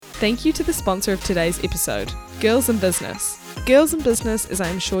Thank you to the sponsor of today's episode, Girls in Business. Girls in Business, as I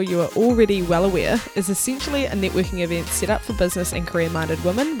am sure you are already well aware, is essentially a networking event set up for business and career-minded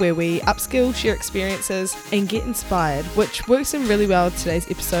women where we upskill, share experiences, and get inspired, which works in really well with today's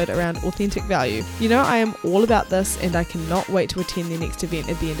episode around authentic value. You know, I am all about this and I cannot wait to attend their next event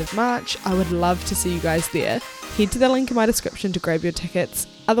at the end of March. I would love to see you guys there. Head to the link in my description to grab your tickets.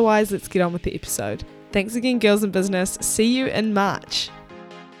 Otherwise, let's get on with the episode. Thanks again, Girls in Business. See you in March.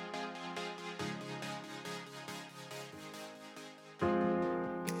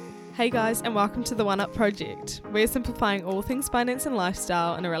 Hey guys, and welcome to the One Up Project. We're simplifying all things finance and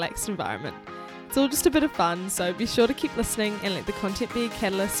lifestyle in a relaxed environment. It's all just a bit of fun, so be sure to keep listening and let the content be a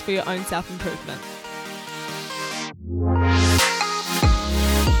catalyst for your own self-improvement.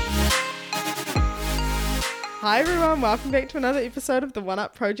 Hi everyone, welcome back to another episode of the One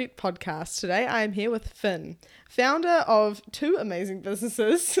Up Project podcast. Today I am here with Finn, founder of two amazing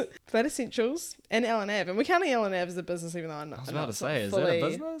businesses, Flat Essentials and L&Av. And we're counting L&Av as a business even though I'm not. I was about to say, is that a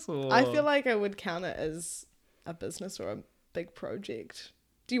business? Or? I feel like I would count it as a business or a big project.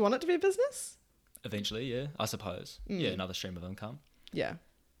 Do you want it to be a business? Eventually, yeah, I suppose. Yeah, another stream of income. Yeah.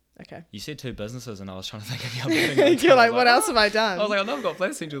 Okay. You said two businesses and I was trying to think of the other thing. You're like, what else have I done? I was like, I've never got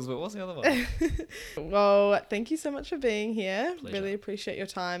Flat Essentials, but what's the other one? Well, thank you so much for being here. Pleasure. Really appreciate your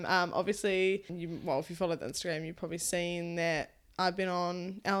time. Obviously, if you follow the Instagram, you've probably seen that I've been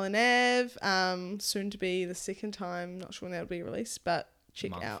on L&Av, soon to be the second time. Not sure when that'll be released, but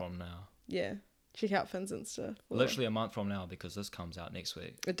check out. A month from now. Yeah, check out Finn's Insta. Literally a month from now because this comes out next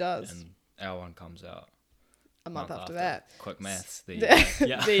week. It does. And our one comes out a month after that. Quick maths. There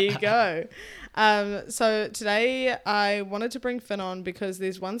you go. So today I wanted to bring Finn on because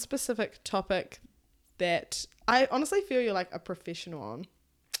there's one specific topic that I honestly feel you're like a professional on,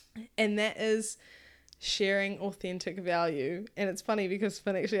 and that is sharing authentic value. And it's funny because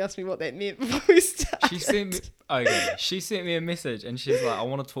Finn actually asked me what that meant before we started. She sent me a message and she's like, I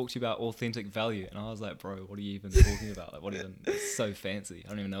want to talk to you about authentic value. And I was like, bro, what are you even talking about? Like, it's so fancy. I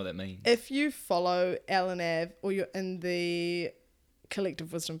don't even know what that means. If you follow L&Av or you're in the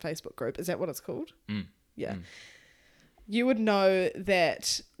Collective Wisdom Facebook group, is that what it's called? Yeah. You would know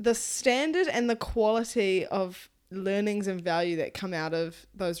that the standard and the quality of learnings and value that come out of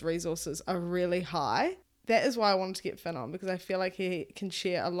those resources are really high. That is why I wanted to get Finn on, because I feel like he can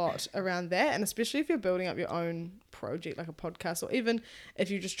share a lot around that, and especially if you're building up your own project like a podcast, or even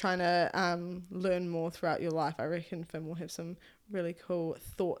if you're just trying to learn more throughout your life. I reckon Finn will have some really cool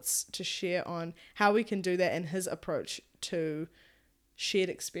thoughts to share on how we can do that and his approach to shared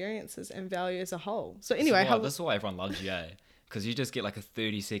experiences and value as a whole. So anyway, this is why everyone loves you, because you just get like a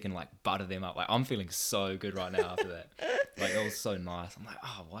 30-second like butter them up. Like, I'm feeling so good right now after that. Like, it was so nice. I'm like,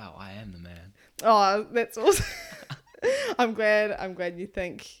 oh wow, I am the man. Oh, that's awesome. I'm glad you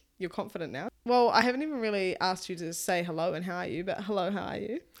think you're confident now. Well, I haven't even really asked you to say hello and how are you, but hello, how are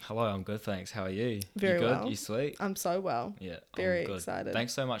you? Hello, I'm good, thanks. How are you? Very you good? well. You sweet? I'm so well. Yeah, very I'm good. excited.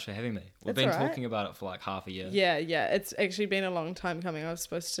 Thanks so much for having me. We've That's been all right. talking about it for like half a year. Yeah. It's actually been a long time coming. I was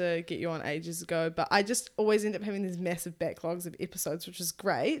supposed to get you on ages ago, but I just always end up having these massive backlogs of episodes, which is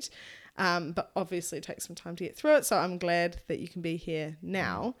great. But obviously it takes some time to get through it, so I'm glad that you can be here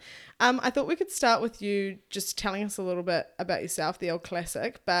now. I thought we could start with you just telling us a little bit about yourself, the old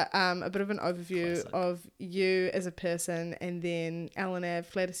classic, but a bit of an overview of you as a person, and then L&Av,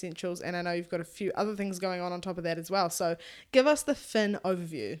 Flat Essentials, and I know you've got a few other things going on top of that as well. So give us the Finn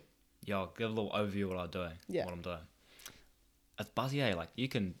overview. Yeah, I'll give a little overview of what I'm doing. Yeah. What I'm doing. It's buzzy, like you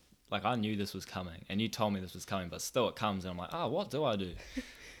can, like I knew this was coming, and you told me this was coming, but still it comes, and I'm like, what do I do?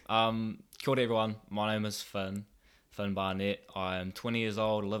 Kia ora everyone, my name is Finn Barnett. I'm 20 years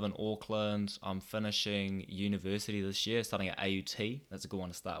old, live in Auckland. I'm finishing university this year, starting at AUT. That's a good one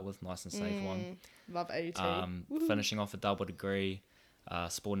to start with, nice and safe one. Love AUT. Finishing off a double degree,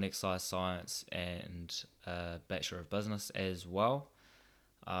 sport and exercise science, and a Bachelor of Business as well.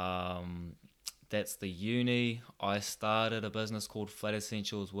 That's the uni. I started a business called Flat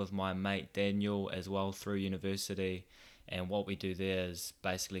Essentials with my mate Daniel as well through university. And what we do there is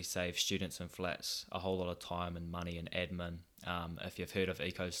basically save students and flats a whole lot of time and money and admin. If you've heard of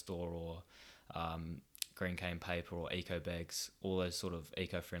EcoStore or Green Cane Paper or Eco Bags, all those sort of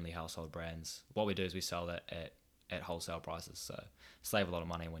eco-friendly household brands, what we do is we sell that at wholesale prices. So save a lot of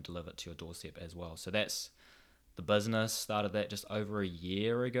money and we deliver it to your doorstep as well. So that's the business. Started that just over a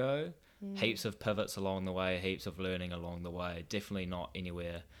year ago. Heaps of pivots along the way, heaps of learning along the way. Definitely not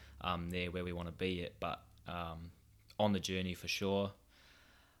anywhere there where we want to be yet, but on the journey for sure.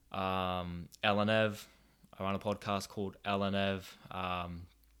 L&Av, I run a podcast called L&Av,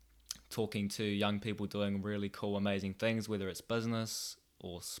 talking to young people doing really cool, amazing things, whether it's business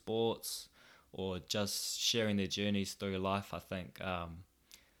or sports or just sharing their journeys through life. I think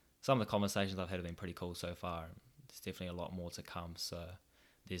some of the conversations I've had have been pretty cool so far. There's definitely a lot more to come. So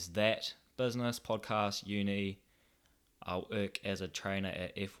there's that, business, podcast, uni. I'll work as a trainer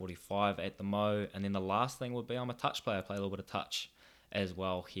at F45 at the Mo. And then the last thing would be I'm a touch player. I play a little bit of touch as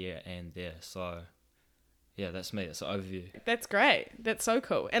well here and there. So yeah, that's me. That's an overview. That's great. That's so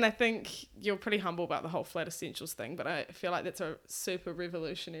cool. And I think you're pretty humble about the whole Flat Essentials thing, but I feel like that's a super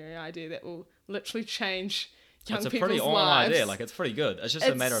revolutionary idea that will literally change young people's lives. It's a pretty on idea. Like, it's pretty good. It's just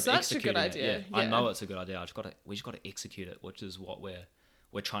a matter of executing it. Yeah. I know it's a good idea. We just got to execute it, which is what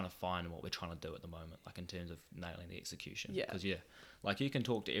we're trying to find and what we're trying to do at the moment, like in terms of nailing the execution. Because like you can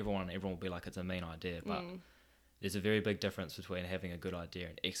talk to everyone and everyone will be like, it's a mean idea, but there's a very big difference between having a good idea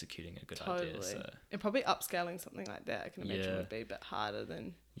and executing a good idea. So. And probably upscaling something like that, I can imagine would be a bit harder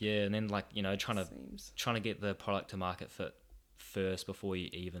than. Yeah, and then like, you know, trying to get the product to market fit first before you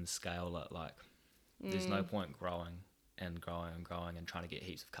even scale it. Like, there's no point growing and trying to get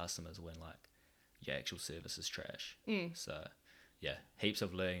heaps of customers when like your actual service is trash. So yeah, heaps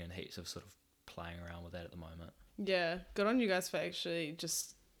of learning and heaps of sort of playing around with that at the moment. Yeah, good on you guys for actually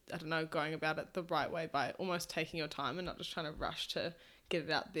just, I don't know, going about it the right way by almost taking your time and not just trying to rush to get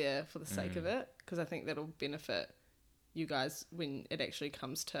it out there for the sake of it. Because I think that'll benefit you guys when it actually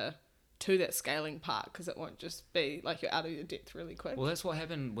comes to that scaling part, because it won't just be like you're out of your depth really quick. Well, that's what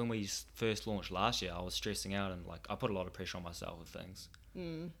happened when we first launched last year. I was stressing out and like I put a lot of pressure on myself with things.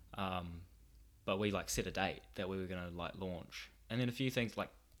 But we like set a date that we were going to like launch. And then a few things like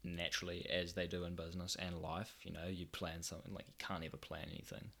naturally, as they do in business and life, you know, you plan something, like you can't ever plan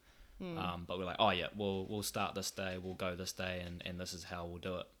anything. But we're like, oh yeah, we'll start this day, we'll go this day, and this is how we'll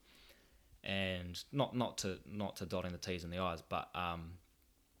do it. And not to dotting the T's and the I's, but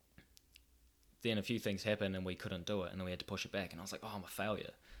then a few things happened and we couldn't do it, and then we had to push it back. And I was like, oh, I'm a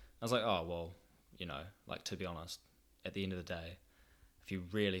failure. I was like, oh well, you know, like to be honest, at the end of the day, if you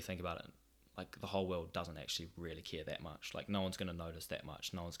really think about it, like the whole world doesn't actually really care that much. Like no one's going to notice that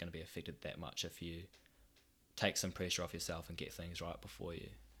much. No one's going to be affected that much if you take some pressure off yourself and get things right before you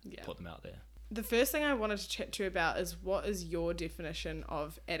put them out there. The first thing I wanted to chat to you about is, what is your definition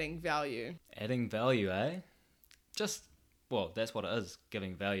of adding value? Adding value, eh? Well, that's what it is,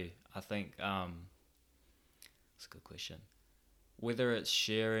 giving value. I think that's a good question. Whether it's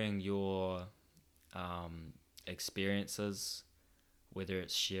sharing your experiences, whether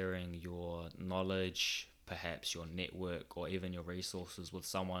it's sharing your knowledge, perhaps your network, or even your resources with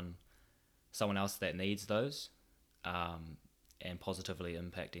someone else that needs those, and positively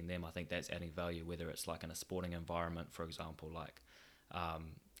impacting them, I think that's adding value. Whether it's like in a sporting environment, for example, like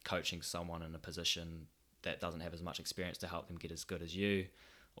coaching someone in a position that doesn't have as much experience to help them get as good as you,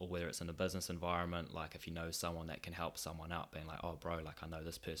 or whether it's in a business environment, like if you know someone that can help someone out, being like, oh bro, like I know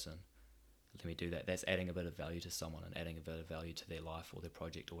this person, let me do that. That's adding a bit of value to someone and adding a bit of value to their life or their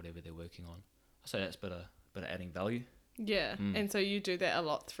project or whatever they're working on. So that's a bit of adding value. Yeah, and so you do that a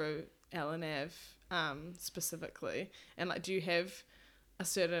lot through LNAV specifically. And like, do you have a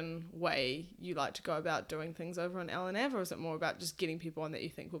certain way you like to go about doing things over on LNAV, or is it more about just getting people on that you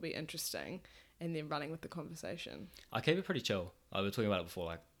think will be interesting and then running with the conversation? I keep it pretty chill. Like we were talking about it before,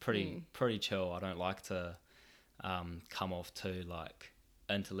 like pretty chill. I don't like to come off too like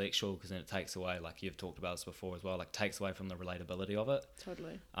intellectual, because then it takes away, like you've talked about this before as well, like takes away from the relatability of it.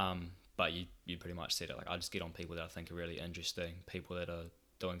 Totally. But you pretty much said it. Like I just get on people that I think are really interesting, people that are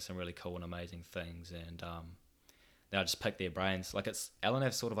doing some really cool and amazing things, and then I just pick their brains. Like it's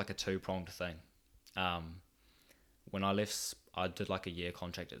LNAV's sort of like a two-pronged thing. When I left, I did like a year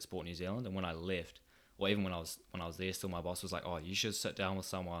contract at Sport New Zealand, and when I left, or even when I was there still, my boss was like, oh, you should sit down with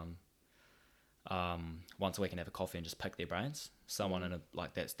someone once a week and have a coffee and just pick their brains. Someone in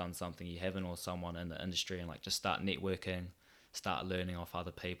like that's done something you haven't, or someone in the industry, and like just start networking, start learning off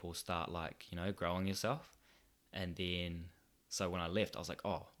other people, start like, you know, growing yourself. And then so when I left, I was like,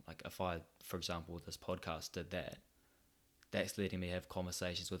 oh, like if I, for example, with this podcast did that, that's letting me have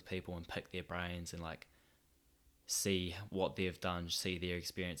conversations with people and pick their brains and like see what they've done, see their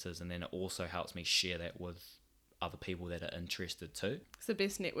experiences, and then it also helps me share that with other people that are interested too. It's the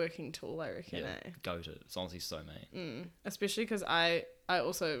best networking tool, I reckon. Go to it. It's honestly so mean. Especially because I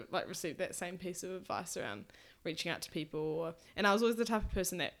also like received that same piece of advice around reaching out to people, and I was always the type of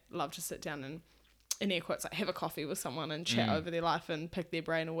person that loved to sit down and, in air quotes, like have a coffee with someone and chat over their life and pick their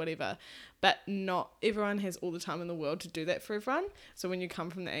brain or whatever. But not everyone has all the time in the world to do that for everyone. So when you come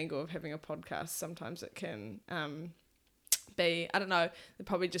from the angle of having a podcast, sometimes it can be, I don't know, it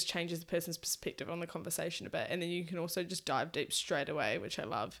probably just changes the person's perspective on the conversation a bit, and then you can also just dive deep straight away, which I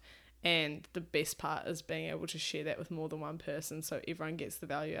love, And the best part is being able to share that with more than one person, so everyone gets the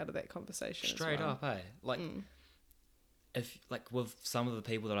value out of that conversation. Straight as well. up, hey. Like, if like with some of the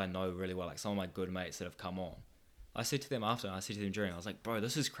people that I know really well, like some of my good mates that have come on, I said to them after, and I said to them during, I was like, bro,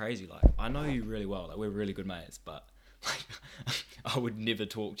 this is crazy. Like, I know you really well. Like, we're really good mates, but like, I would never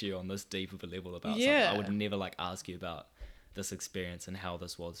talk to you on this deep of a level about something. I would never like ask you about this experience and how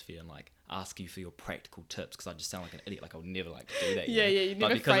this was for you, and like ask you for your practical tips, because I just sound like an idiot. Like, I would never like do that. You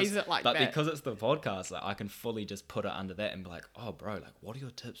never phrase it like that. But because it's the podcast, like I can fully just put it under that and be like, oh, bro, like what are your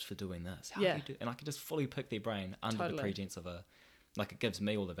tips for doing this? How do you do? And I can just fully pick their brain under the pretense of like it gives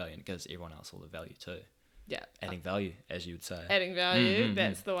me all the value and it gives everyone else all the value too. Yeah. Adding value, as you would say. Adding value,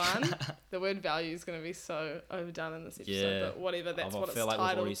 that's the one. The word value is going to be so overdone in this episode, but whatever, that's what it's titled. I feel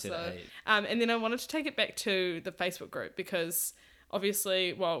like we've already said it. And then I wanted to take it back to the Facebook group, because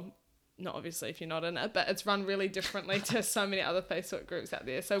obviously, well, not obviously if you're not in it, but it's run really differently to so many other Facebook groups out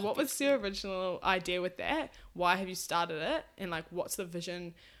there. So what was your original idea with that? Why have you started it? And like, what's the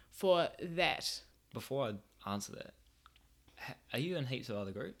vision for that? Before I answer that, are you in heaps of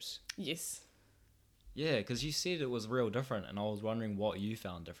other groups? Yes. Yeah, because you said it was real different, and I was wondering what you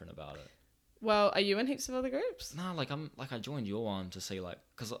found different about it. Well, are you in heaps of other groups? No, like I joined your one to see like,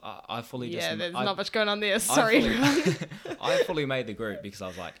 because I fully there's not much going on there. Sorry, I fully made the group because I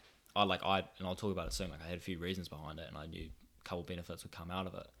was like, and I'll talk about it soon. Like I had a few reasons behind it, and I knew a couple benefits would come out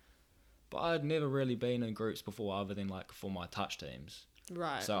of it. But I'd never really been in groups before, other than like for my touch teams.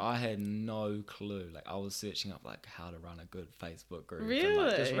 Right. So I had no clue. Like I was searching up like how to run a good Facebook group. Really? And,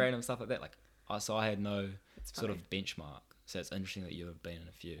 like, just random stuff like that. Like so I had no sort of benchmark. So it's interesting that you have been in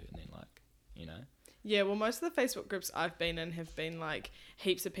a few, and then like, you know. Yeah, well, most of the Facebook groups I've been in have been like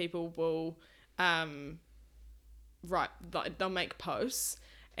heaps of people will, like they'll make posts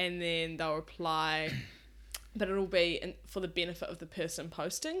and then they'll reply, but it'll be for the benefit of the person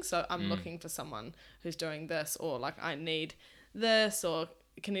posting. So I'm looking for someone who's doing this, or like I need this, or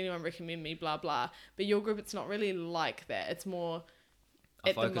can anyone recommend me, blah, blah. But your group, it's not really like that. It's more...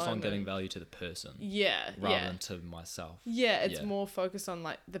 I focus on giving value to the person. Rather than to myself. Yeah, it's more focused on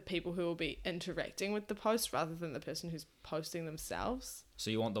like the people who will be interacting with the post rather than the person who's posting themselves. So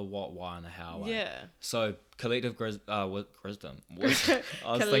you want the what, why, and the how. Yeah. So collective wisdom. I was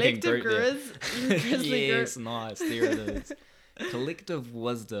thinking group yes, nice. There it is. Collective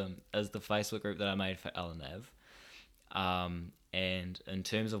Wisdom is the Facebook group that I made for LNAV. And in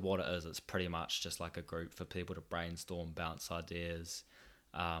terms of what it is, it's pretty much just like a group for people to brainstorm, bounce ideas,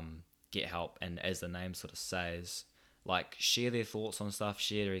 get help, and as the name sort of says, like share their thoughts on stuff,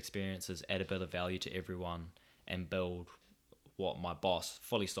 share their experiences, add a bit of value to everyone, and build what my boss,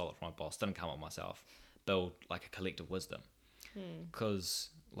 fully stole it from my boss, didn't come up myself, build like a collective wisdom. Because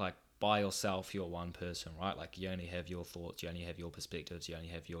like by yourself, you're one person, right? Like you only have your thoughts, you only have your perspectives, you only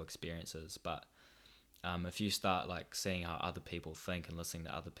have your experiences. But if you start like seeing how other people think and listening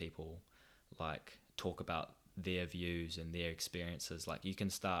to other people like talk about their views and their experiences, like you can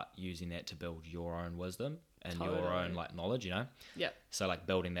start using that to build your own wisdom and your own like knowledge, you know? Yeah. So like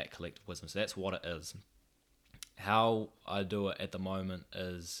building that collective wisdom. So that's what it is. How I do it at the moment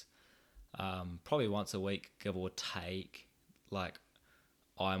is probably once a week, give or take, like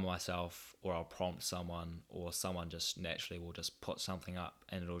I myself, or I'll prompt someone, or someone just naturally will just put something up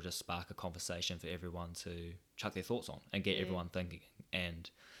and it'll just spark a conversation for everyone to chuck their thoughts on and get everyone thinking. And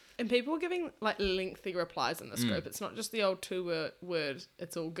people are giving like lengthy replies in this group. It's not just the old two-word,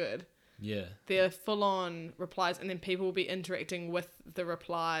 it's all good. Yeah. They're full-on replies, and then people will be interacting with the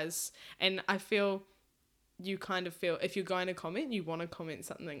replies. And I feel you kind of feel if you're going to comment, you want to comment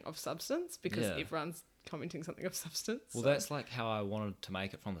something of substance, because everyone's commenting something of substance. Well, that's like how I wanted to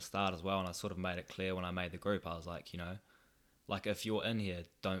make it from the start as well, and I sort of made it clear when I made the group. I was like, you know, like if you're in here,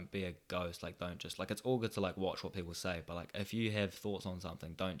 don't be a ghost. Like don't just like, it's all good to like watch what people say, but like if you have thoughts on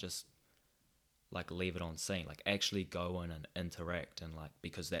something, don't just like leave it on scene. Like actually go in and interact, and like,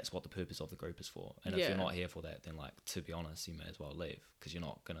 because that's what the purpose of the group is for. And if you're not here for that, then like, to be honest, you may as well leave, because you're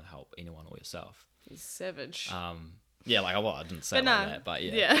not gonna help anyone or yourself. He's savage. Yeah, like I didn't say it like that, but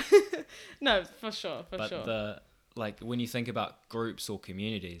yeah. No, for sure, but the like when you think about groups or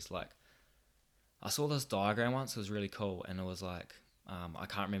communities, like I saw this diagram once. It was really cool, and it was like I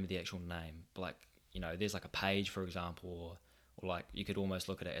can't remember the actual name, but like, you know, there's like a page, for example, or like you could almost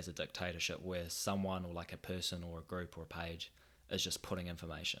look at it as a dictatorship, where someone or like a person or a group or a page is just putting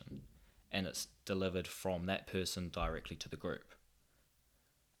information, and it's delivered from that person directly to the group.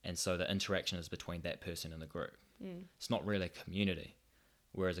 And so the interaction is between that person and the group. It's not really a community.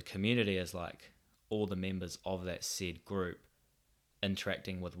 Whereas a community is like all the members of that said group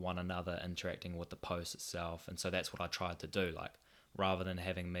interacting with one another, interacting with the post itself. And so that's what I tried to do. Like rather than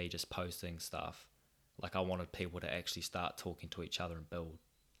having me just posting stuff. Like, I wanted people to actually start talking to each other and build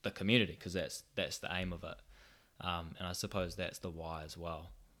the community, because that's the aim of it. And I suppose that's the why as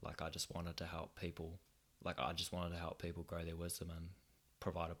well. Like, I just wanted to help people. Like, I just wanted to help people grow their wisdom and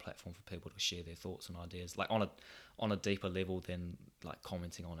provide a platform for people to share their thoughts and ideas, like on a deeper level than like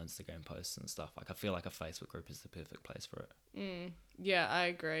commenting on Instagram posts and stuff. Like, I feel like a Facebook group is the perfect place for it. Yeah, I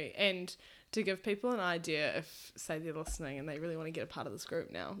agree. And to give people an idea, if say they're listening and they really want to get a part of this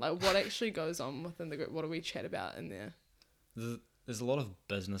group now, like what actually goes on within the group? What do we chat about in there? There's a lot of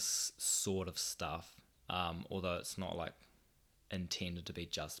business sort of stuff, although it's not like intended to be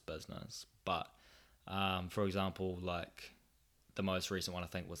just business. But for example, like the most recent one I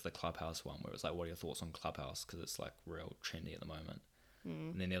think was the Clubhouse one, where it was like, what are your thoughts on Clubhouse, because it's like real trendy at the moment.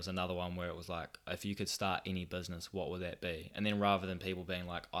 And then there was another one where it was like, if you could start any business, what would that be? And then rather than people being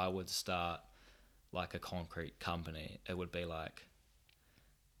like, I would start like a concrete company, it would be like,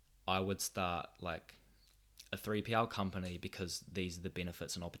 I would start like a 3PL company because these are the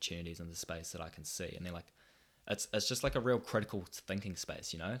benefits and opportunities in the space that I can see. And they're like, it's just like a real critical thinking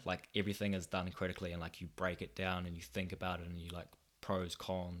space, you know, like everything is done critically, and like you break it down and you think about it and you like pros,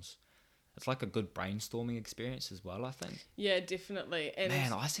 cons. It's like a good brainstorming experience as well, I think. Yeah, definitely. And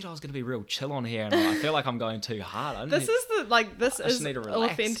man, I said I was going to be real chill on here, and I feel like I'm going too hard. This is need to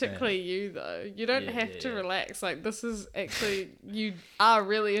relax, authentically man. You though. You don't have to relax. Like, this is actually, you are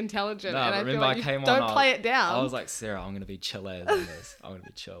really intelligent, and I feel like you don't play it down. I was like, Sarah, I'm going to be chill as on this. I'm going to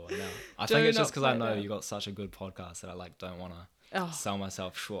be chill. And now I think it's just because I know you got such a good podcast that I like don't want to sell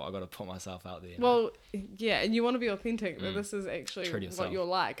myself short. I got to put myself out there. Well, yeah, and you want to be authentic, but this is actually what you're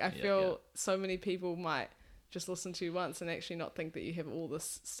like. I feel so many people might just listen to you once and actually not think that you have all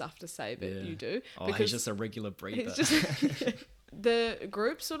this stuff to say, but you do. Because he's just a regular breeder. The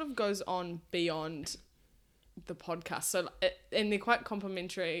group sort of goes on beyond the podcast, so and they're quite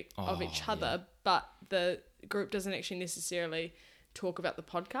complimentary of each other, but the group doesn't actually necessarily talk about the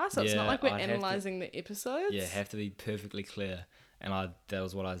podcast, so it's not like we're analysing the episodes. Yeah, have to be perfectly clear. And that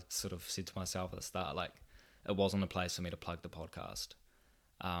was what I sort of said to myself at the start, like, it wasn't a place for me to plug the podcast,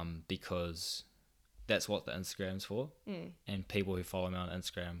 because that's what the Instagram's for. And people who follow me on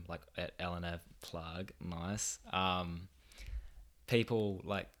Instagram, like at LNAV plug, nice. People,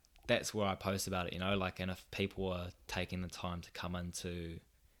 like, that's where I post about it, you know, like, and if people are taking the time to come into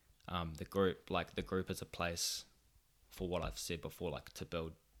the group, like, the group is a place for what I've said before, like, to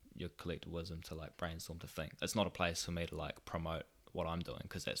build your collective wisdom, to like brainstorm, to think. It's not a place for me to like promote what I'm doing,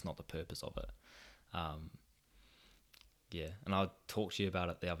 because that's not the purpose of it. And I talked to you about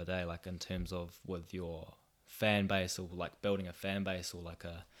it the other day, like in terms of with your fan base, or like building a fan base, or like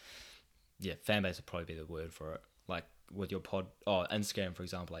fan base would probably be the word for it. Like with your Instagram, for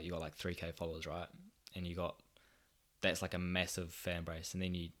example, like you got like 3K followers, right? And that's like a massive fan base. And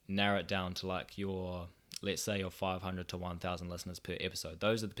then you narrow it down to like let's say your 500 to 1,000 listeners per episode.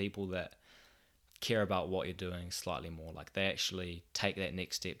 Those are the people that care about what you're doing slightly more. Like, they actually take that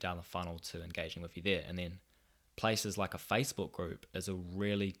next step down the funnel to engaging with you there. And then places like a Facebook group is a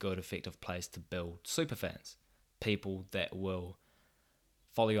really good, effective place to build super fans. People that will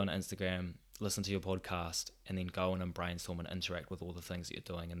follow you on Instagram, listen to your podcast, and then go in and brainstorm and interact with all the things that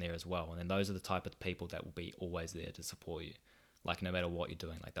you're doing in there as well. And then those are the type of people that will be always there to support you. Like, no matter what you're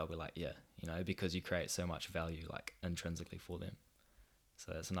doing, like, they'll be like, yeah, you know, because you create so much value, like, intrinsically for them.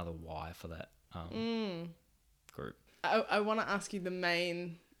 So that's another why for that group. I want to ask you the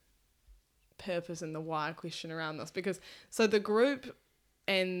main purpose and the why question around this, because so the group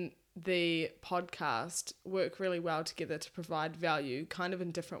and the podcast work really well together to provide value, kind of in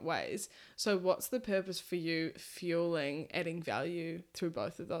different ways. So what's the purpose for you adding value through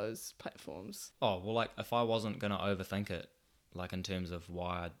both of those platforms? Oh, well, like, if I wasn't going to overthink it, like in terms of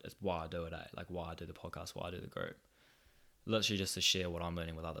why I do it, like why I do the podcast, why I do the group, literally just to share what I'm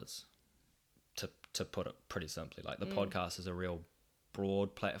learning with others, to put it pretty simply. Like, the podcast is a real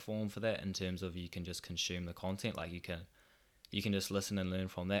broad platform for that, in terms of you can just consume the content. Like, you can just listen and learn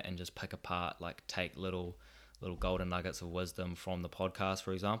from that and just pick apart, like take little golden nuggets of wisdom from the podcast,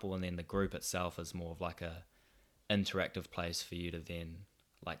 for example. And then the group itself is more of like a interactive place for you to then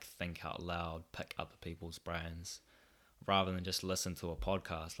like think out loud, pick other people's brains, rather than just listen to a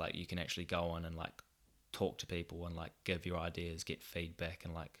podcast. Like, you can actually go in and like talk to people and like give your ideas, get feedback,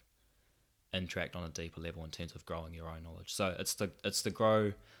 and like interact on a deeper level in terms of growing your own knowledge. So it's to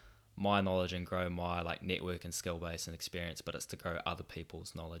grow my knowledge and grow my like network and skill base and experience, but it's to grow other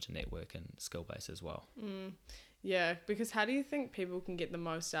people's knowledge and network and skill base as well. Yeah, because how do you think people can get the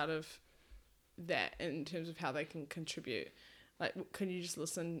most out of that in terms of how they can contribute? Like, can you just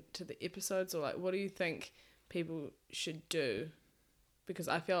listen to the episodes, or like what do you think people should do because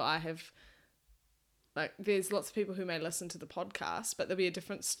I feel I have, like, there's lots of people who may listen to the podcast, but there'll be a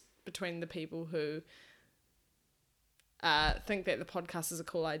difference between the people who think that the podcast is a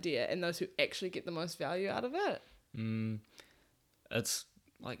cool idea and those who actually get the most value out of it. It's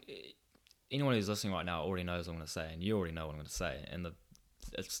like anyone who's listening right now already knows what I'm going to say, and you already know what I'm going to say, and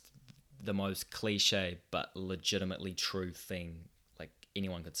it's the most cliche but legitimately true thing like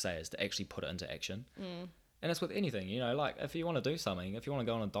anyone could say is to actually put it into action. And it's with anything, you know, like if you want to do something, if you want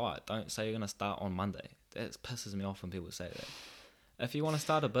to go on a diet, don't say you're going to start on Monday. That pisses me off when people say that. If you want to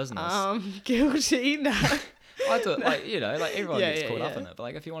start a business, guilty. No. I do it, like, you know, like everyone gets caught up in it, but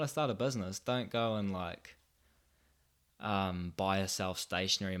like if you want to start a business, don't go and like buy yourself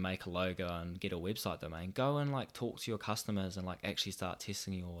stationery, make a logo and get a website domain. Go and like talk to your customers and like actually start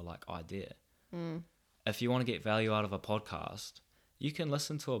testing your like idea. If you want to get value out of a podcast, you can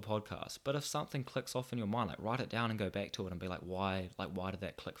listen to a podcast, but if something clicks off in your mind, like write it down and go back to it and be like, why did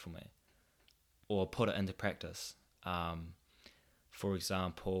that click for me? Or put it into practice. For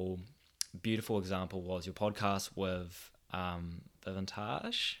example, beautiful example was your podcast with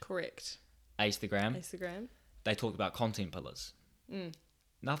Vivantage. Correct. Instagram. They talked about content pillars.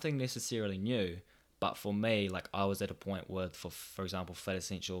 Nothing necessarily new, but for me, like I was at a point with, for example, Flat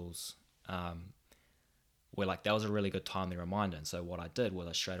Essentials, where like that was a really good timely reminder. And so what I did was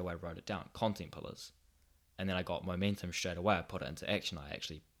I straight away wrote it down, content pillars, and then I got momentum straight away. I put it into action. I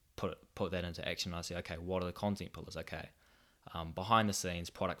actually put that into action. And I said, okay, what are the content pillars? Okay, behind the scenes,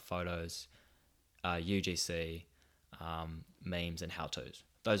 product photos, UGC, memes, and how-tos.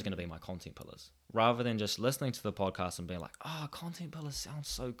 Those are going to be my content pillars. Rather than just listening to the podcast and being like, oh, content pillars sound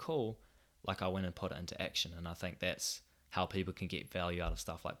so cool, like I went and put it into action. And I think that's how people can get value out of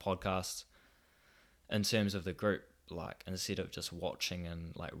stuff like podcasts. In terms of the group, like instead of just watching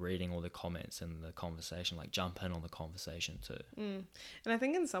and like reading all the comments and the conversation, like jump in on the conversation too. And I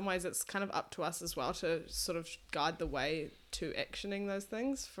think in some ways it's kind of up to us as well to sort of guide the way to actioning those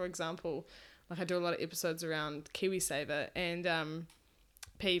things. For example, like I do a lot of episodes around KiwiSaver, and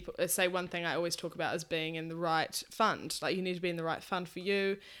people say one thing I always talk about is being in the right fund. Like you need to be in the right fund for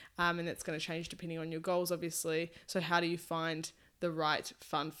you, and that's going to change depending on your goals, obviously. So how do you find the right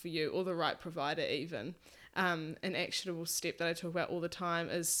fund for you, or the right provider even? An actionable step that I talk about all the time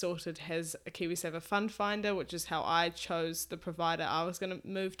is Sorted has a KiwiSaver fund finder, which is how I chose the provider I was going to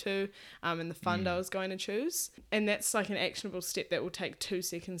move to, and the fund I was going to choose. And that's like an actionable step that will take 2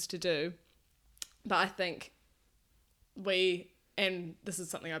 seconds to do. But I think and this is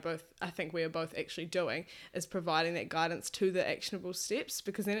something I think we are both actually doing, is providing that guidance to the actionable steps,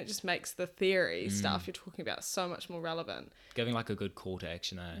 because then it just makes the theory stuff you're talking about so much more relevant. Giving like a good call to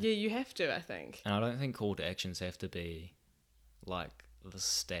action, eh? Yeah, you have to, I think. And I don't think call to actions have to be like the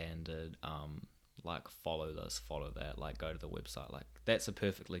standard, like follow this, follow that, like go to the website. Like that's a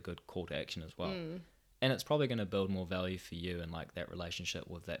perfectly good call to action as well. And it's probably going to build more value for you and like that relationship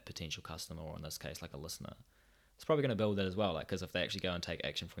with that potential customer, or in this case, like a listener. It's probably going to build that as well, like because if they actually go and take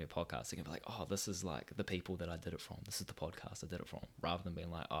action from your podcast, they can be like, oh, this is like the people that I did it from. This is the podcast I did it from, rather than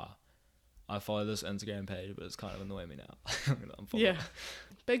being like, oh, I follow this Instagram page, but it's kind of annoying me now. Yeah,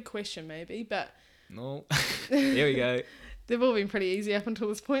 big question maybe, but no, there we go. They've all been pretty easy up until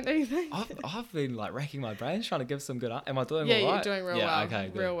this point, don't you think? I've been like racking my brains trying to give some good. Am I doing all right? Yeah, you're doing real well. Okay,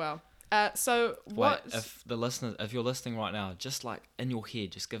 good. Real well. So what? Wait, if you're listening right now, just like in your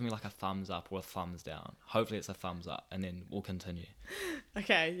head, just give me like a thumbs up or a thumbs down. Hopefully it's a thumbs up, and then we'll continue.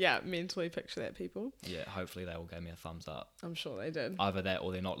 Okay, yeah, mentally picture that, people. Yeah, hopefully they all gave me a thumbs up. I'm sure they did. Either that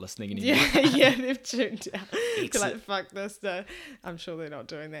or they're not listening anymore. Yeah, they've tuned out. They're like, fuck this. No, I'm sure they're not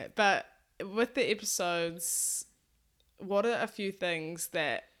doing that. But with the episodes, what are some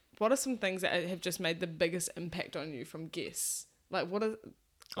things that have just made the biggest impact on you from guests? Like, what are...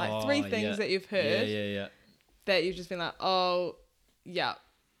 Like 3 things that you've heard that you've just been like, oh, yeah,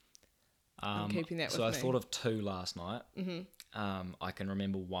 I'm keeping that with me. So I thought of 2 last night. I can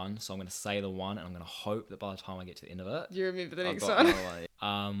remember one, so I'm going to say the one, and I'm going to hope that by the time I get to the end of it... You remember the next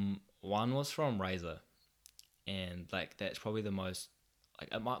one? One was from Razor, and like that's probably the most...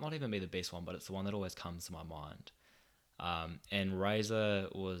 Like it might not even be the best one, but it's the one that always comes to my mind. And Razor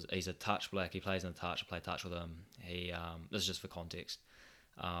he's a touch black. He plays in the touch. I play touch with him. This is just for context.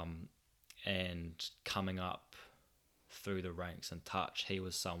 And coming up through the ranks in touch, he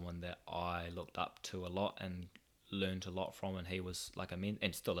was someone that I looked up to a lot and learned a lot from, and he was like and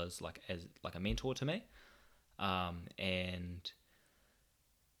still is like a mentor to me. And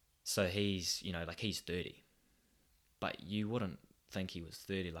so he's, you know, like he's 30, but you wouldn't think he was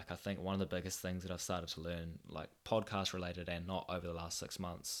 30. Like I think one of the biggest things that I've started to learn, like podcast related and not over the last 6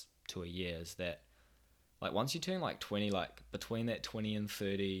 months to a year, is that like once you turn like 20, like between that 20 and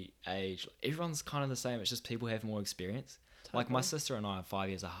 30 age, everyone's kind of the same. It's just people have more experience. Totally. Like my sister and I are 5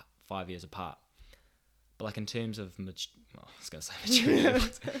 years apart. But like in terms of I was gonna say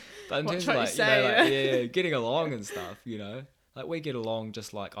maturity, but in terms of like, getting along and stuff, like we get along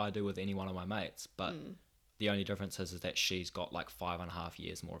just like I do with any one of my mates. But the only difference is that she's got like 5.5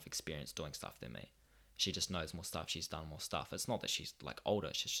 years more of experience doing stuff than me. She just knows more stuff. She's done more stuff. It's not that she's like older.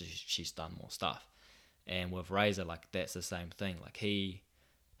 It's just she's done more stuff. And with Razor, like that's the same thing. Like he's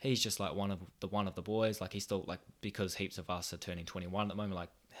just like one of the boys. Like he's still like, because heaps of us are turning 21 at the moment. Like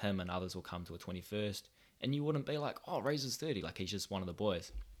him and others will come to a 21st. And you wouldn't be like, oh, Razor's 30. Like, he's just one of the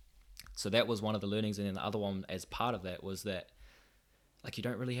boys. So that was one of the learnings. And then the other one, as part of that, was that, like, you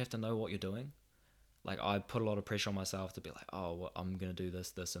don't really have to know what you're doing. Like, I put a lot of pressure on myself to be like, oh, well, I'm going to do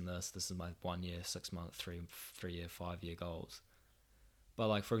this, this, and this. This is my 1 year, 6 month, 3 year, 5 year goals. But,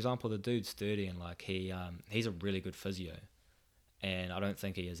 like, for example, the dude's 30 and, like, he's a really good physio. And I don't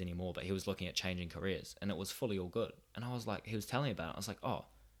think he is anymore, but he was looking at changing careers. And it was fully all good. And I was like, he was telling me about it. I was like, oh,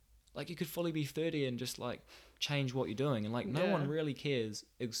 like, you could fully be 30 and just, like, change what you're doing. And, like, no one really cares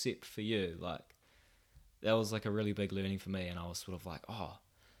except for you. Like, that was, like, a really big learning for me. And I was sort of like, oh,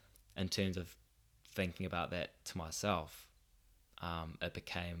 in terms of thinking about that to myself, it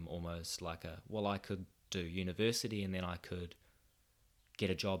became almost like I could do university and then I could get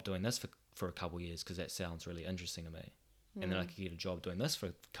a job doing this for a couple of years because that sounds really interesting to me. And then I could get a job doing this for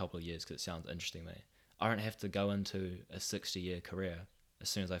a couple of years because it sounds interesting to me. I don't have to go into a 60-year career as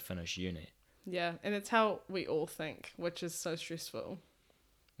soon as I finish uni. Yeah, and it's how we all think, which is so stressful.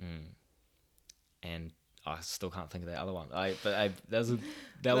 And I still can't think of that other one. That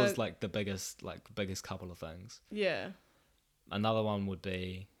was like the biggest couple of things. Yeah. Another one would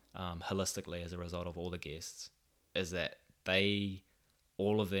be holistically, as a result of all the guests, is that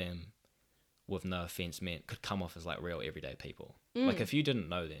all of them, with no offense meant, could come off as like real everyday people. Like if you didn't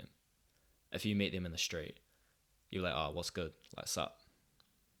know them, if you met them in the street, you're like, oh, what's good? Like, sup?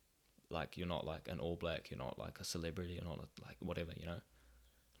 Like, you're not like an All Black, you're not like a celebrity, you're not like whatever,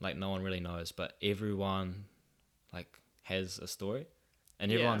 Like, no one really knows, but everyone like has a story,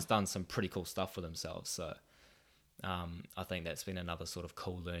 and everyone's done some pretty cool stuff for themselves. So I think that's been another sort of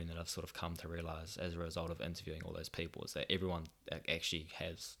cool learning that I've sort of come to realize as a result of interviewing all those people, is that everyone actually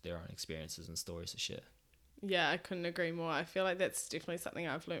has their own experiences and stories to share. Yeah, I couldn't agree more. I feel like that's definitely something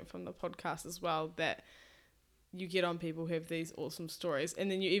I've learned from the podcast as well, that you get on people who have these awesome stories, and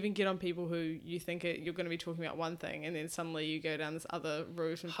then you even get on people who you think you're going to be talking about one thing, and then suddenly you go down this other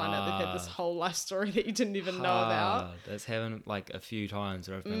route and find out they've had this whole life story that you didn't even know about. That's happened like a few times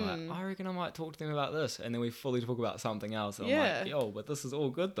where I've been like, I reckon I might talk to them about this, and then we fully talk about something else, and I'm like, yo, but this is all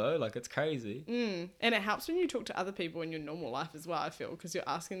good though, like it's crazy. And it helps when you talk to other people in your normal life as well, I feel, because you're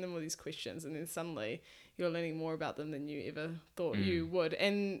asking them all these questions, and then suddenly you're learning more about them than you ever thought you would.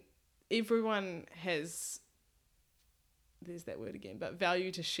 And everyone has, there's that word again, but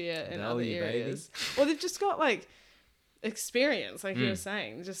value to share in other areas. Or they've just got like experience, like you were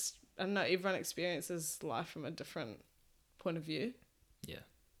saying. Just, I don't know, everyone experiences life from a different point of view. Yeah,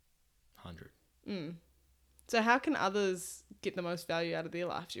 100. So how can others get the most value out of their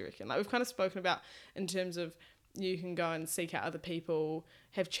life, do you reckon? Like we've kind of spoken about in terms of you can go and seek out other people,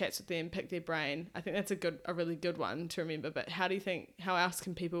 have chats with them, pick their brain. I think that's a really good one to remember. But how else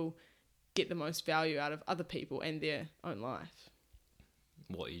can people get the most value out of other people and their own life?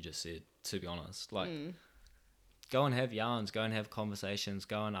 What you just said, to be honest. Like, go and have yarns, go and have conversations,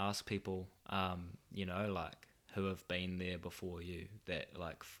 go and ask people, like, who have been there before you, that,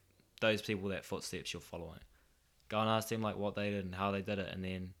 like, those people, that footsteps you're following. Go and ask them, like, what they did and how they did it, and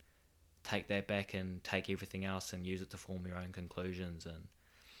then take that back and take everything else and use it to form your own conclusions,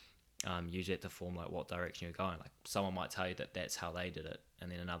 and use it to form like what direction you're going. Like someone might tell you that that's how they did it,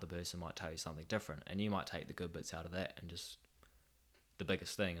 and then another person might tell you something different, and you might take the good bits out of that, and just the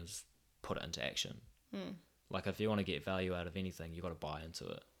biggest thing is put it into action. Like if you want to get value out of anything, you got to buy into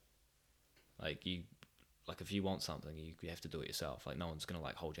it. Like if you want something, you have to do it yourself. Like no one's gonna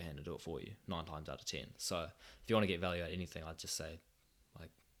like hold your hand and do it for you 9 times out of 10. So if you want to get value out of anything, I'd just say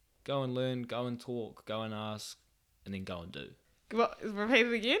like go and learn, go and talk, go and ask, and then go and do. What, repeat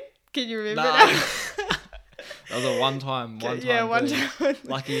it again? Can you remember that? That was a one time. Yeah, one time.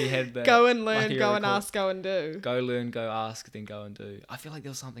 Lucky you had that. Go and learn, go and ask, go and do. Go learn, go ask, then go and do. I feel like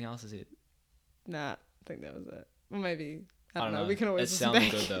there was something else I said. Nah, I think that was it. Well, maybe. I don't know. We can always It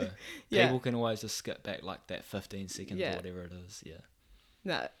sounded good though. Yeah. People can always just skip back like that 15 seconds or whatever it is. Yeah.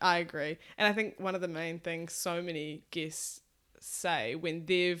 No, I agree. And I think one of the main things so many guests say when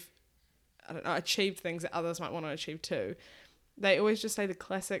they've, I don't know, achieved things that others might want to achieve too, They always just say the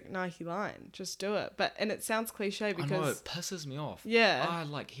classic Nike line, just do it. And it sounds cliche because... I know, it pisses me off. Yeah. I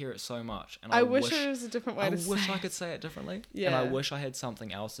like hear it so much. And I wish there was a different way to say it. I wish I could say it differently. Yeah. And I wish I had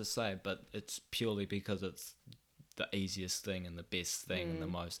something else to say, but it's purely because it's the easiest thing and the best thing and the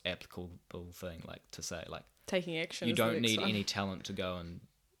most applicable thing, like, to say. Like, taking action. You don't need any talent to go and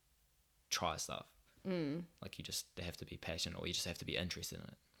try stuff. Like, you just have to be passionate, or you just have to be interested in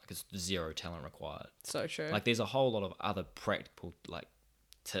it. Like, it's zero talent required. So true. Like, there's a whole lot of other practical, like,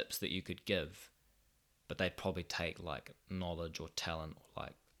 tips that you could give, but they'd probably take, like, knowledge or talent or,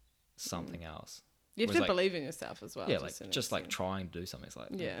 like, something else. You have to believe in yourself as well. Yeah, like, just like trying to do something. It's like,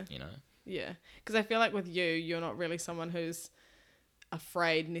 yeah, you know? Yeah. Because I feel like with you're not really someone who's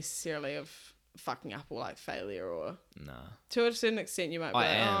afraid necessarily of fucking up or, like, failure or... Nah. To a certain extent, you might be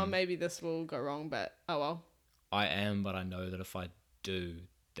like, oh, maybe this will go wrong, but oh well. I am, but I know that if I do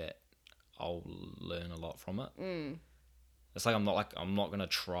that, I'll learn a lot from it. It's like I'm not gonna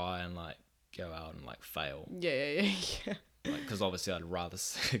try and, like, go out and, like, fail. Yeah. Like, because obviously I'd rather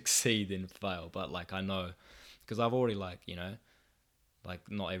succeed than fail, but, like, I know, because I've already, like, you know, like,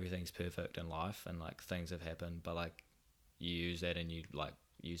 not everything's perfect in life, and, like, things have happened, but, like, you use that and you, like,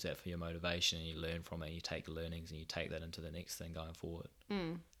 use that for your motivation, and you learn from it, and you take the learnings and you take that into the next thing going forward.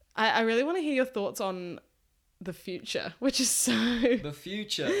 I really want to hear your thoughts on the future, which is so... The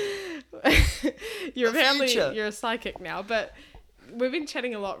future. You're a psychic now, but we've been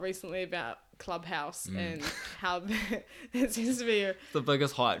chatting a lot recently about Clubhouse and how it seems to be the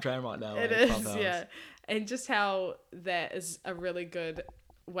biggest hype train right now. It is, Clubhouse. Yeah. And just how that is a really good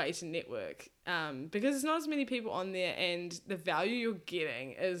way to network, because there's not as many people on there, and the value you're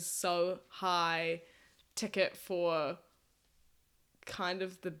getting is so high ticket for kind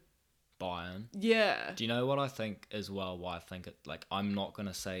of the buy-in. Yeah. Do you know what I think as well? Why I think it, like, I'm not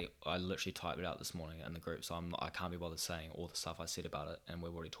gonna say, I literally typed it out this morning in the group, so I can't be bothered saying all the stuff I said about it, and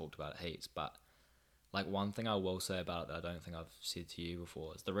we've already talked about it heaps. But, like, one thing I will say about it that I don't think I've said to you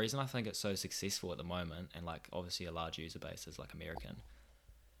before is the reason I think it's so successful at the moment, and, like, obviously a large user base is, like, American,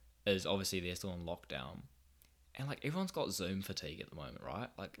 is obviously they're still in lockdown, and, like, everyone's got Zoom fatigue at the moment, right?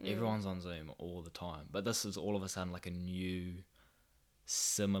 Like, everyone's on Zoom all the time, but this is all of a sudden, like, a new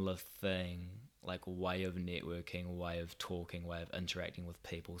similar thing, like, way of networking, way of talking, way of interacting with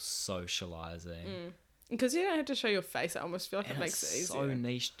people, socializing. Because you don't have to show your face. I almost feel like it makes it easier. So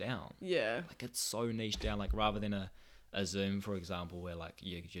niched down. Yeah. Like, it's so niched down. Like, rather than a Zoom, for example, where, like,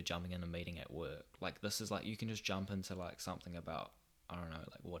 you're jumping in a meeting at work. Like, this is, like, you can just jump into, like, something about, I don't know,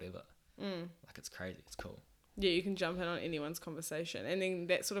 like, whatever. Like, it's crazy. It's cool. Yeah, you can jump in on anyone's conversation. And then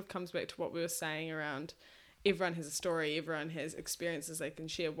that sort of comes back to what we were saying around everyone has a story, everyone has experiences they can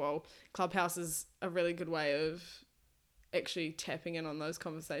share. Well, Clubhouse is a really good way of actually tapping in on those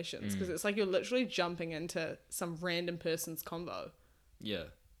conversations, because it's like you're literally jumping into some random person's convo. Yeah.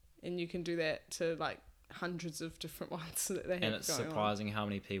 And you can do that to, like, hundreds of different ones that they have. And it's surprising how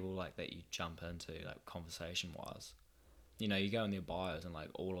many people, like, that you jump into, like, conversation-wise. You know, you go in their bios and, like,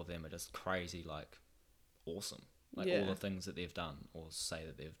 all of them are just crazy, like, awesome. Like, all the things that they've done or say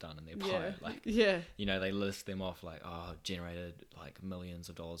that they've done in their bio. Like, you know, they list them off like, oh, generated, like, millions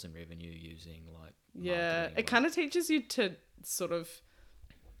of dollars in revenue using, like, marketing. It kind of teaches you to sort of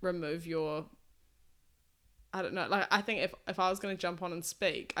remove your... I don't know. Like, I think if I was going to jump on and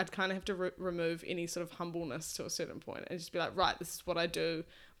speak, I'd kind of have to remove any sort of humbleness to a certain point and just be like, right, this is what I do,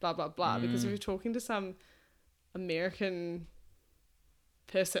 blah, blah, blah. Because if you're talking to some American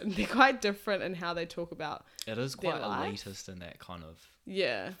person, they're quite different in how they talk about it is quite elitist in that kind of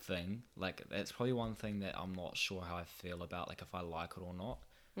thing. Like, that's probably one thing that I'm not sure how I feel about, like, if I like it or not.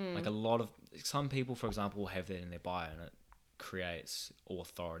 Like, a lot of some people, for example, will have that in their bio, and it creates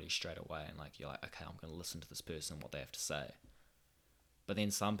authority straight away, and, like, you're like, okay, I'm going to listen to this person, what they have to say. But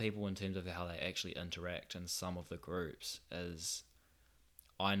then some people, in terms of how they actually interact in some of the groups, is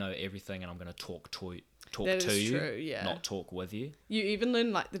I know everything and I'm going to talk to you, not talk with you. You even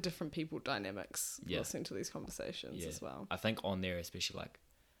learn, like, the different people dynamics listening to these conversations as well. I think on there, especially, like,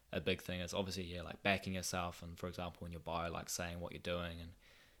 a big thing is obviously, like, backing yourself, and, for example, in your bio, like, saying what you're doing and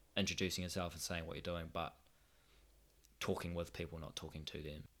introducing yourself and saying what you're doing, but talking with people, not talking to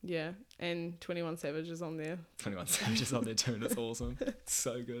them. Yeah, and 21 Savage is on there. 21 Savage is on there too, and it's awesome. It's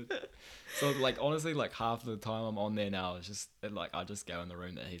so good. So, like, honestly, like, half the time I'm on there now, it's just, like, I just go in the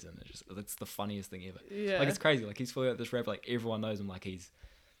room that he's in. It's the funniest thing ever. Yeah. Like, it's crazy. Like, he's fully out this rap, like, everyone knows him, like, he's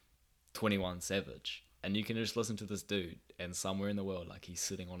 21 Savage. And you can just listen to this dude, and somewhere in the world, like, he's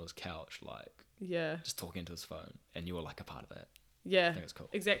sitting on his couch, like, just talking to his phone, and you're, like, a part of that. Yeah. I think it's cool.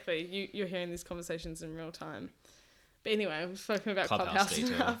 Exactly. You're hearing these conversations in real time. But anyway, we've spoken about Clubhouse Clubhouse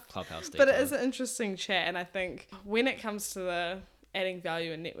detail. enough. Clubhouse But detail. it is an interesting chat, and I think when it comes to the adding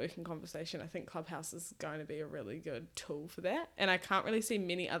value and networking conversation, I think Clubhouse is going to be a really good tool for that. And I can't really see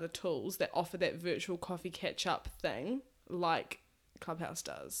many other tools that offer that virtual coffee catch-up thing like Clubhouse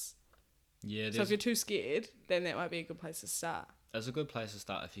does. Yeah, So if you're too scared, then that might be a good place to start. it's a good place to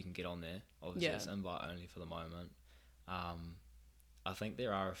start if you can get on there. Obviously, Yeah. it's invite only for the moment. I think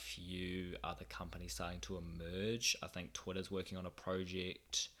there are a few other companies starting to emerge. I think Twitter's working on a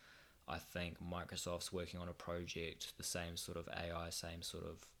project. I think Microsoft's working on a project, the same sort of AI, same sort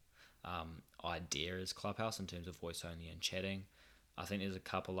of idea as Clubhouse in terms of voice only and chatting. I think there's a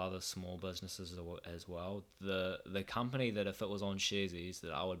couple other small businesses as well. The company that if it was on Sharesies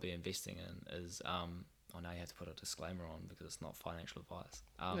that I would be investing in is I know you have to put a disclaimer on because it's not financial advice.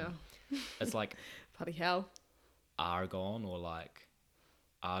 No. It's like Bloody hell. Argon or like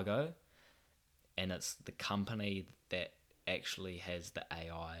Argo, and it's the company that actually has the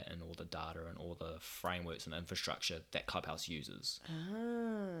AI and all the data and all the frameworks and infrastructure that Clubhouse uses.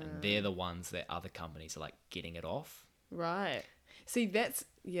 And they're the ones that other companies are like getting it off. Right. See, that's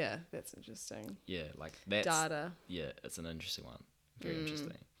interesting. Yeah, like that's Data. Yeah, it's an interesting one. Very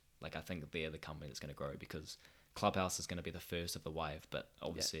interesting. Like I think they're the company that's going to grow because Clubhouse is going to be the first of the wave, but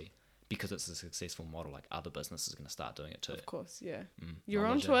obviously because it's a successful model, like other businesses are going to start doing it too. Of course, yeah. You're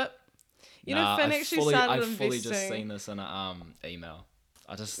Not onto legit. it. You know, Finn actually started I've investing. fully just seen this in a email.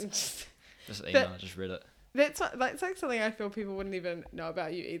 I just email, just read it. That's like something I feel people wouldn't even know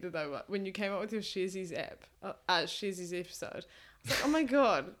about you either, though. Like, when you came up with your Sharesies app, Sharesies episode, I was like, oh my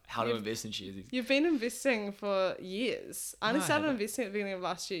god, How to invest in shares. you've been investing for years. I only No, I started haven't. investing at the beginning of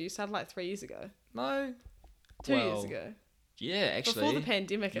last year. You started like 3 years ago, No. 2 years Well, ago, Yeah, actually. before the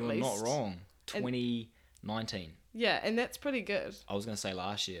pandemic at you're least. not wrong. And- 2019. Yeah, and that's pretty good. I was going to say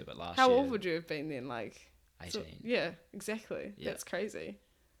last year, but last How year. old would you have been then? Like 18. yeah, exactly. Yeah. That's crazy.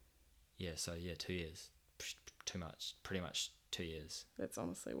 Yeah, so yeah, 2 years. Too much. Pretty much 2 years. That's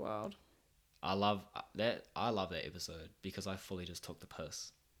honestly wild. I love that episode because I fully just took the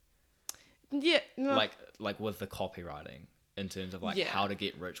piss. Yeah. No. Like with the copywriting in terms of like Yeah. how to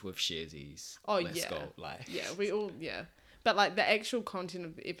get rich with Sharesies. Oh, Let's yeah. go. Like Yeah, we all but like the actual content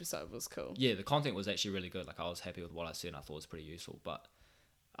of the episode was cool. yeah, the content was actually really good. Like I was happy with what I said and I thought it was pretty useful, but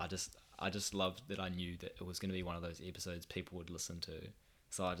I just loved that I knew that it was going to be one of those episodes people would listen to.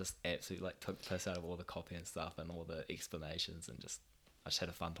 So I just absolutely like took the piss out of all the copy and stuff and all the explanations and I just had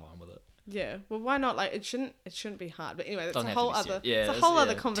a fun time with it. Yeah. Well, why not? Like it shouldn't be hard. But anyway, that's Doesn't a have to whole be other serious. it's a whole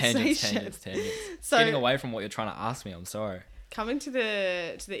other conversation. Tangents. So Getting away from what you're trying to ask me, I'm sorry. coming to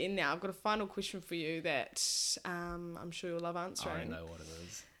the end now, I've got a final question for you that I'm sure you'll love answering. I know what it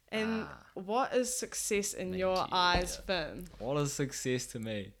is. And what is success in Thank your you. eyes, Finn? What is success to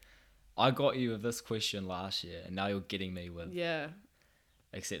me? I got you with this question last year and now you're getting me with Yeah.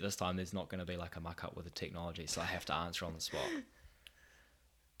 except this time there's not going to be like a muck up with the technology, so I have to answer on the spot.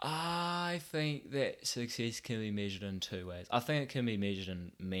 I think that success can be measured in 2 ways. I think it can be measured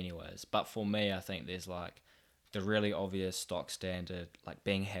in many ways, but for me, I think there's like the really obvious stock standard, like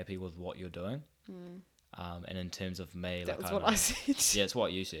being happy with what you're doing. And in terms of me, That like was what I said. yeah, it's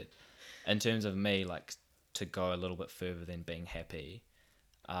what you said. In terms of me, like to go a little bit further than being happy,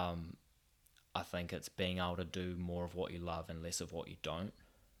 I think it's being able to do more of what you love and less of what you don't.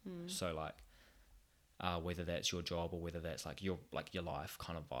 So like, whether that's your job or whether that's like your life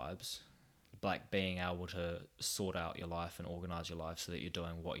kind of vibes, like being able to sort out your life and organize your life so that you're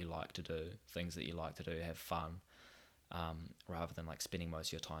doing what you like to do, things that you like to do, have fun, rather than like spending most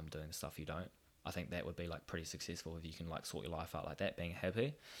of your time doing the stuff you don't. I think that would be like pretty successful if you can like sort your life out like that, being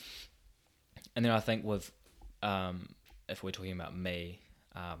happy. And then I think with, if we're talking about me,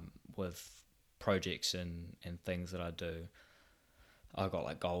 with projects and things that I do, I've got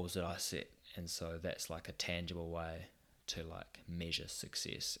like goals that I set, and so that's like a tangible way to like measure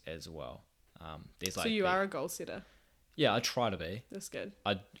success as well. There's like So you are a goal setter. Yeah, I try to be. That's good.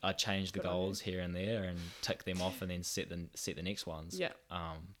 I change the Good on you. goals here and there and tick them off and then set the next ones. Yeah.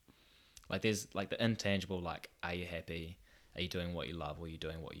 Like there's like the intangible, like are you happy? Are you doing what you love? Or are you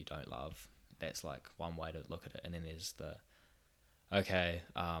doing what you don't love? That's like one way to look at it. And then there's the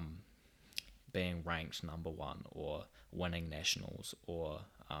being ranked number 1 or winning nationals or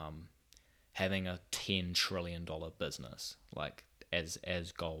having a $10 trillion business, like as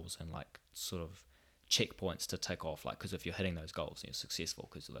goals and like sort of checkpoints to tick off, like because if you're hitting those goals you're successful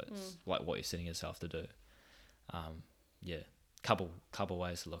because that's like what you're setting yourself to do. Yeah, couple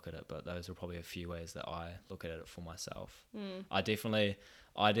ways to look at it, but those are probably a few ways that I look at it for myself. I definitely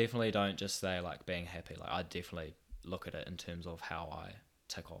don't just say like being happy. Like I definitely look at it in terms of how I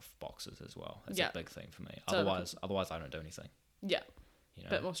tick off boxes as well. It's Yeah. a big thing for me. So Otherwise I don't do anything. Yeah. You know?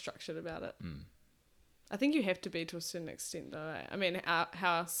 Bit more structured about it. Mm. I think you have to be to a certain extent, though. I mean, how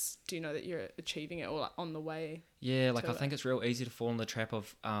else do you know that you're achieving it, or like on the way? Yeah, like to I think it's real easy to fall in the trap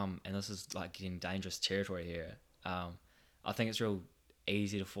of, and this is like getting dangerous territory here. I think it's real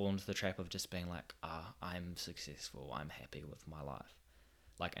easy to fall into the trap of just being like, I'm successful, I'm happy with my life.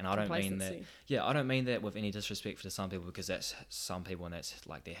 Like, and I don't mean that. Complacency. Yeah, I don't mean that with any disrespect to some people, because that's some people and that's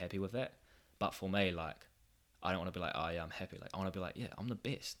like they're happy with that. But for me, like, I don't want to be like, oh yeah, I'm happy. Like, I want to be like, yeah, I'm the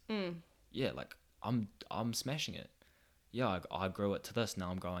best. Yeah, like I'm smashing it. Yeah, I grew it to this. Now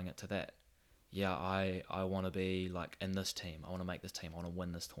I'm growing it to that. Yeah, I want to be like in this team. I want to make this team. I want to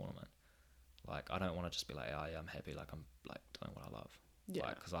win this tournament. Like, I don't want to just be like, oh yeah, I'm happy. Like, I'm like doing what I love. Yeah.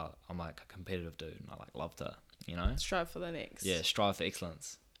 Like, because I'm like a competitive dude and I like love to, you know. Strive for the next. Yeah, strive for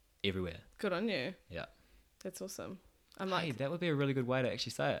excellence everywhere. Good on you. Yeah. That's awesome. I'm Hey, like, that would be a really good way to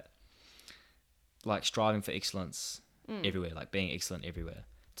actually say it. Like, striving for excellence everywhere, like being excellent everywhere.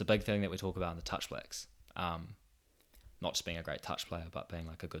 It's a big thing that we talk about in the touch blacks. Not just being a great touch player, but being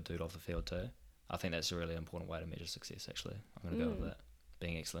like a good dude off the field too. I think that's a really important way to measure success, actually. I'm going to go with that.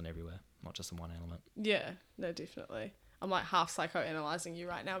 Being excellent everywhere, not just in one element. yeah, no, definitely. I'm like half psychoanalyzing you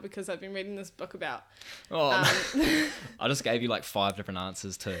right now because I've been reading this book about. Oh, I just gave you like 5 different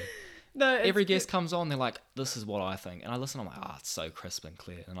answers too. No, Every guest comes on, they're like, this is what I think. And I listen, I'm like, it's so crisp and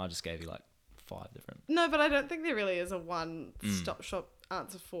clear. And I just gave you like 5 different. No, but I don't think there really is a one-stop shop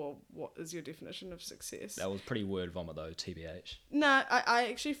answer for what is your definition of success. That was pretty word vomit though, TBH. No, I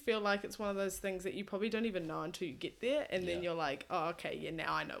actually feel like it's one of those things that you probably don't even know until you get there. And then you're like, oh, okay, yeah,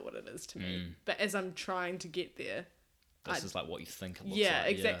 now I know what it is to me. But as I'm trying to get there... This is like what you think it looks yeah,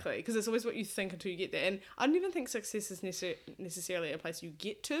 like. exactly. Because it's always what you think until you get there. And I don't even think success is necessarily a place you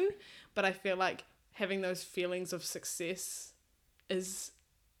get to. But I feel like having those feelings of success is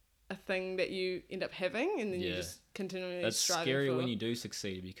a thing that you end up having. And then you just continually It's striving scary for... when you do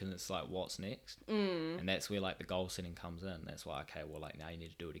succeed because it's like, what's next? And that's where like the goal setting comes in. That's why, okay, well, like now you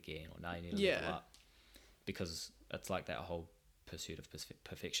need to do it again, or now you need to level up. Because it's like that whole pursuit of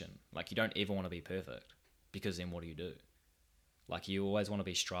perfection. Like, you don't ever want to be perfect, because then what do? Like, you always want to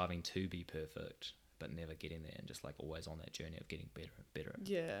be striving to be perfect, but never getting there, and just like always on that journey of getting better.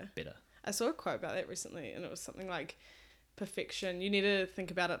 Better. I saw a quote about that recently, and it was something like, perfection, you need to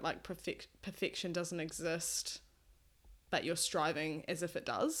think about it like perfection doesn't exist, but you're striving as if it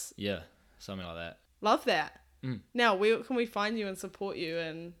does. Yeah, something like that. Love that. Now, where can we find you and support you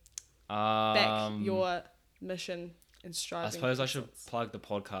and back your mission and striving? I suppose I should plug the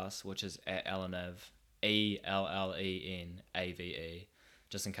podcast, which is at Ellenave, ELLENAVE,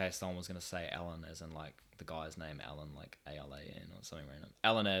 just in case someone was going to say Alan as in like the guy's name, Alan, like ALAN or something random.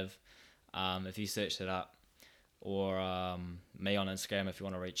 Ellenave, if you search it up, or me on Instagram if you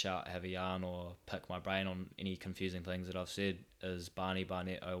want to reach out, have a yarn, or pick my brain on any confusing things that I've said, is Barney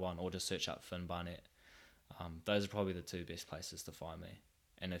Barnett 01, or just search up Finn Barnett. Those are probably the 2 best places to find me.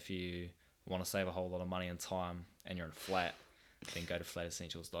 And if you want to save a whole lot of money and time and you're in flat, then go to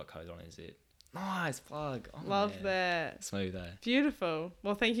flatessentials.co.nz. Nice plug. Oh, Love man. that. Smooth, eh? Beautiful.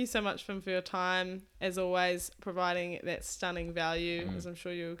 Well, thank you so much, Finn, for your time. As always, providing that stunning value, as I'm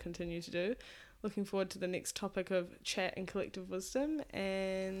sure you'll continue to do. Looking forward to the next topic of chat and collective wisdom,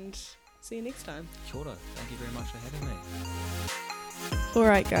 and see you next time. Kia ora. Thank you very much for having me.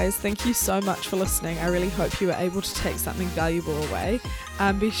 Alright guys, thank you so much for listening. I really hope you were able to take something valuable away.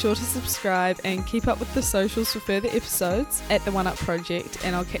 Be sure to subscribe and keep up with the socials for further episodes at The One Up Project,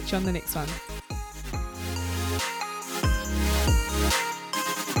 and I'll catch you on the next one.